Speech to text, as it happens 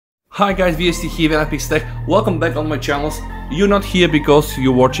Hi guys, VST here, Epic Tech. Welcome back on my channels. You're not here because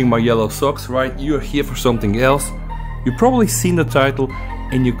you're watching my yellow socks, right? You're here for something else. You've probably seen the title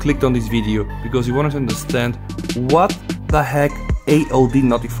and you clicked on this video because you wanted to understand what the heck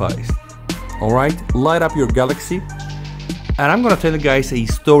aodNotify is. Alright, light up your galaxy. And I'm gonna tell you guys a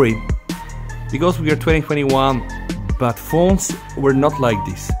story because we are 2021, but phones were not like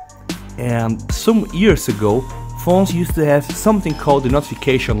this. And some years ago, phones used to have something called the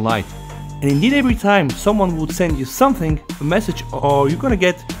notification light. And indeed every time someone would send you something, a message, or you're gonna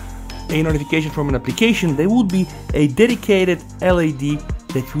get a notification from an application, there would be a dedicated LED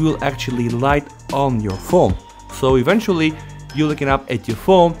that will actually light on your phone. So eventually you're looking up at your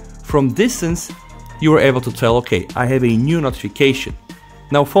phone, from distance you were able to tell, okay, I have a new notification.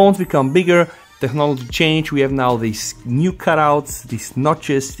 Now phones become bigger, technology change, we have now these new cutouts, these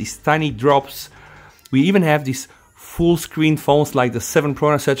notches, these tiny drops. We even have these full screen phones like the 7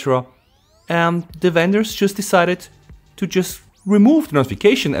 Pro, etc. And the vendors just decided to just remove the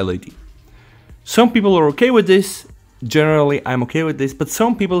notification LED. Some people are okay with this. Generally, I'm okay with this, but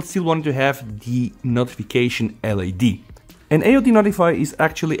some people still want to have the notification LED. And aodNotify is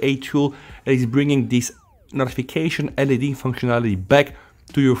actually a tool that is bringing this notification LED functionality back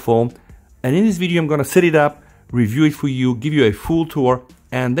to your phone. And in this video, I'm gonna set it up, review it for you, give you a full tour,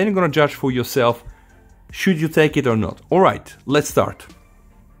 and then you're gonna judge for yourself should you take it or not. Alright, let's start.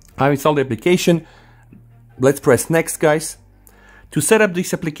 I've installed the application. Let's press next, guys. To set up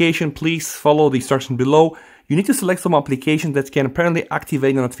this application, please follow the instructions below. You need to select some application that can apparently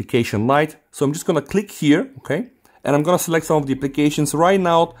activate the notification light. So I'm just gonna click here, okay? And I'm gonna select some of the applications right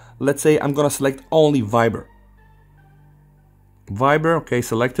now. Let's say I'm gonna select only Viber. Viber, okay,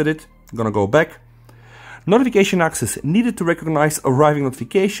 selected it. I'm gonna go back. Notification access needed to recognize arriving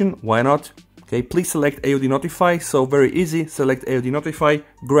notification. Why not? Okay, please select aodNotify. So very easy. Select aodNotify.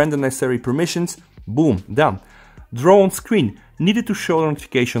 Grant the necessary permissions. Boom, done. Draw on screen needed to show the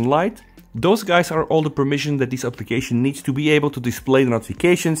notification light. Those guys are all the permissions that this application needs to be able to display the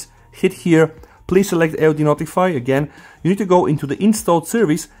notifications. Hit here. Please select aodNotify. Again, you need to go into the installed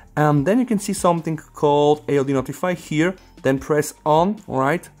service and then you can see something called aodNotify here. Then press on,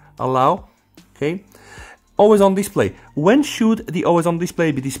 alright, allow, okay. Always on display. When should the always on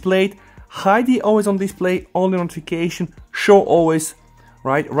display be displayed? Hide the always on display, only notification, show always,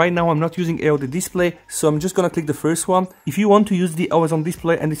 right? Right now I'm not using AOD display, so I'm just gonna click the first one. If you want to use the always on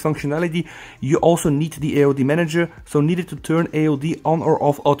display and this functionality, you also need the AOD manager, so needed to turn AOD on or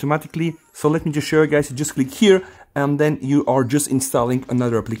off automatically. So let me just show you guys, you just click here and then you are just installing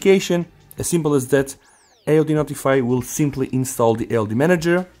another application. As simple as that. aodNotify will simply install the AOD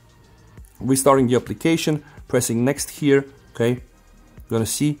manager. Restarting the application, pressing next here, okay. You're gonna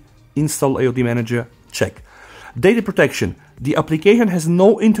see install AOD manager, check. Data protection. The application has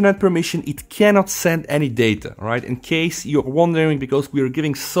no internet permission, it cannot send any data, right? In case you're wondering, because we are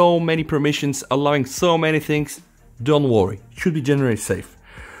giving so many permissions, allowing so many things, don't worry, it should be generally safe.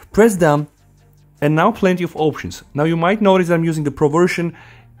 Press done, and now plenty of options. Now you might notice I'm using the Pro version.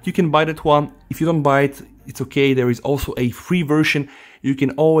 You can buy that one. If you don't buy it, it's okay. There is also a free version. You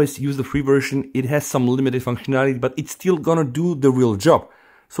can always use the free version. It has some limited functionality, but it's still gonna do the real job.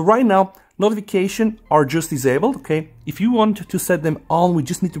 So right now, notifications are just disabled, okay? If you want to set them on, we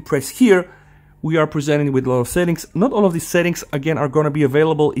just need to press here. We are presented with a lot of settings. Not all of these settings, again, are gonna be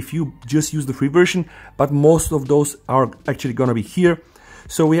available if you just use the free version, but most of those are actually gonna be here.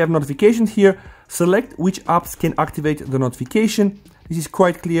 So we have notifications here. Select which apps can activate the notification. This is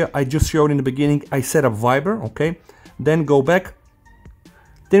quite clear. I just showed in the beginning, I set up Viber, okay? Then go back.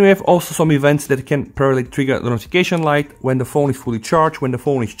 Then we have also some events that can parallelly trigger the notification light when the phone is fully charged, when the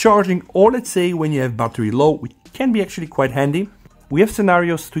phone is charging, or let's say when you have battery low, which can be actually quite handy. We have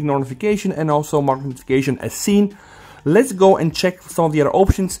scenarios to ignore notification and also mark notification as seen. Let's go and check some of the other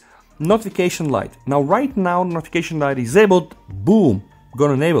options. Notification light. Now right now, notification light is disabled. Boom,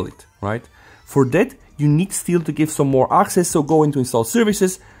 gonna enable it, right? For that, you need still to give some more access, so go into install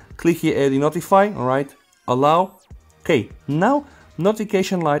services, click here aodNotify, alright, allow. Okay, now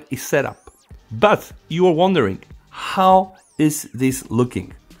notification light is set up. But you are wondering, how is this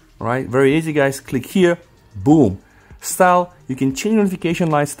looking? Alright, very easy guys, click here, boom. Style, you can change notification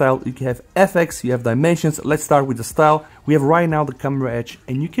light style, you can have FX, you have dimensions. Let's start with the style. We have right now the camera edge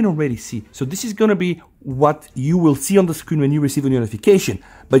and you can already see. So this is gonna be what you will see on the screen when you receive a notification.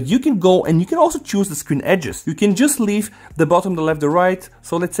 But you can go and you can also choose the screen edges. You can just leave the bottom, the left, the right.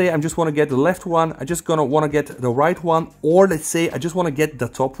 So let's say I just wanna get the left one, I just gonna wanna get the right one, or let's say I just wanna get the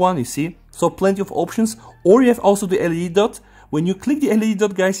top one, you see? So plenty of options. Or you have also the LED dot. When you click the LED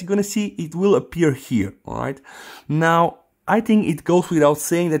dot, guys, you're gonna see it will appear here, all right? Now, I think it goes without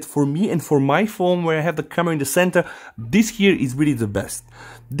saying that for me and for my phone, where I have the camera in the center, this here is really the best.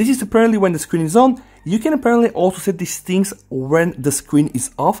 This is apparently when the screen is on. You can apparently also set these things when the screen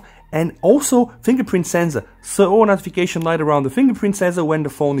is off, and also fingerprint sensor. So a notification light around the fingerprint sensor when the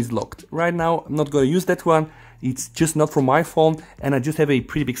phone is locked. Right now, I'm not going to use that one. It's just not from my phone, and I just have a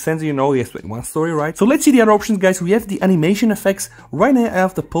pretty big sensor, you know, yes, one story, right? So let's see the other options, guys. We have the animation effects. Right now I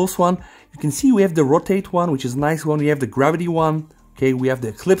have the pulse one. You can see we have the rotate one, which is a nice one. We have the gravity one. Okay, we have the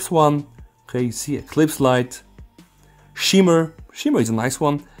eclipse one. Okay, you see eclipse light. Shimmer. Shimmer is a nice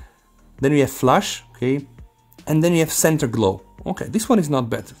one. Then we have flash, okay. And then you have center glow. Okay, this one is not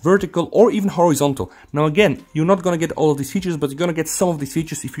bad. Vertical or even horizontal. Now again, you're not gonna get all of these features, but you're gonna get some of these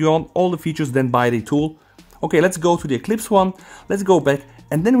features. If you want all the features, then buy the tool. Okay, let's go to the eclipse one. Let's go back.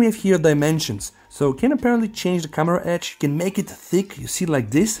 And then we have here dimensions. So you can apparently change the camera edge. You can make it thick. You see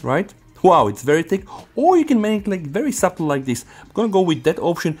like this, right? Wow, it's very thick. Or you can make it like very subtle like this. I'm gonna go with that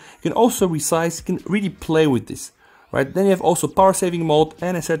option. You can also resize. You can really play with this, right? Then you have also power saving mode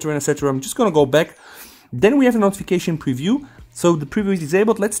and etc. and etc. I'm just gonna go back. Then we have a notification preview. So the preview is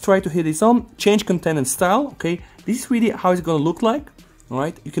disabled. Let's try to hit this on. Change content and style. Okay, this is really how it's gonna look like. All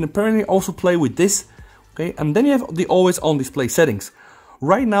right. You can apparently also play with this. Okay, and then you have the always on display settings.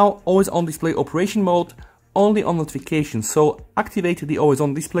 Right now, always on display operation mode, only on notifications. So activate the always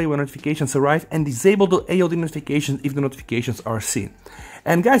on display when notifications arrive, and disable the AOD notifications if the notifications are seen.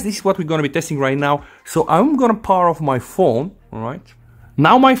 And guys, this is what we're gonna be testing right now. So I'm gonna power off my phone. All right.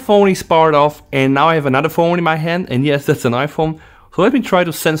 Now my phone is powered off, and now I have another phone in my hand, and yes, that's an iPhone. So let me try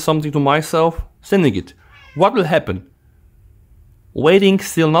to send something to myself. Sending it. What will happen? Waiting,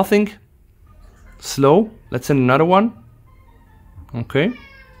 still nothing. Slow. Let's send another one. Okay.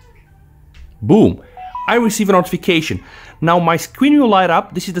 Boom. I receive a notification. Now my screen will light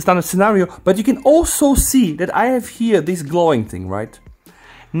up. This is the standard scenario, but you can also see that I have here this glowing thing, right?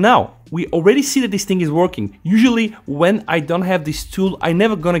 Now, we already see that this thing is working. Usually when I don't have this tool, I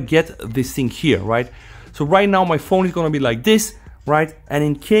never gonna get this thing here, right? So right now my phone is gonna be like this, right? And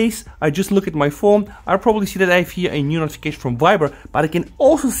in case I just look at my phone, I'll probably see that I have here a new notification from Viber, but I can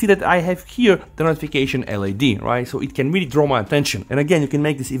also see that I have here the notification LED, right? So it can really draw my attention. And again, you can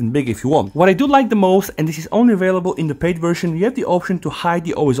make this even bigger if you want. What I do like the most, and this is only available in the paid version, you have the option to hide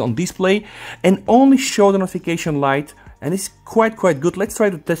the always on display and only show the notification light. And it's quite good. Let's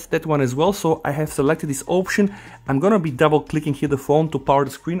try to test that one as well. So I have selected this option. I'm gonna be double clicking here the phone to power the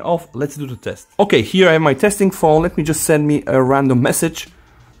screen off. Let's do the test. Okay, here I have my testing phone. Let me just send me a random message.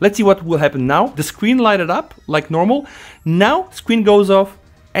 Let's see what will happen now. The screen lighted up like normal. Now screen goes off,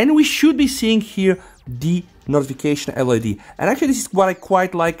 and we should be seeing here the notification LED. And actually this is what I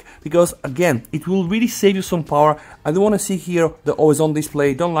quite like, because again, it will really save you some power. I don't want to see here the always on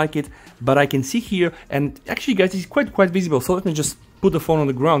display, don't like it, but I can see here, and actually guys, this is quite visible. So let me just put the phone on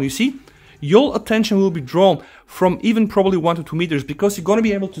the ground. You see, your attention will be drawn from even probably 1 to 2 meters, because you're going to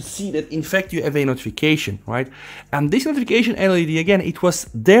be able to see that in fact you have a notification, right? And this notification LED, again, it was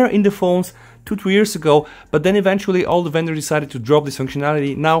there in the phones 2-3 years ago, but then eventually all the vendors decided to drop this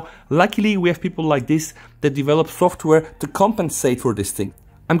functionality. Now, luckily, we have people like this that develop software to compensate for this thing.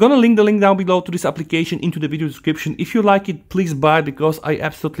 I'm gonna link the link down below to this application into the video description. If you like it, please buy it, because I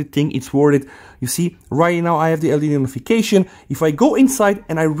absolutely think it's worth it. You see, right now I have the LED notification. If I go inside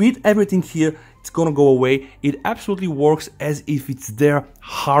and I read everything here, it's gonna go away. It absolutely works as if it's their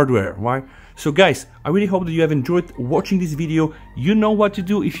hardware, right? So guys, I really hope that you have enjoyed watching this video. You know what to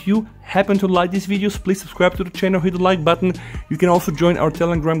do. If you happen to like these videos, please subscribe to the channel, hit the like button. You can also join our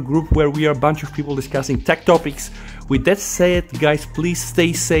Telegram group, where we are a bunch of people discussing tech topics. With that said, guys, please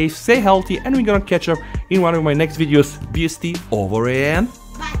stay safe, stay healthy, and we're gonna catch up in one of my next videos. BST over and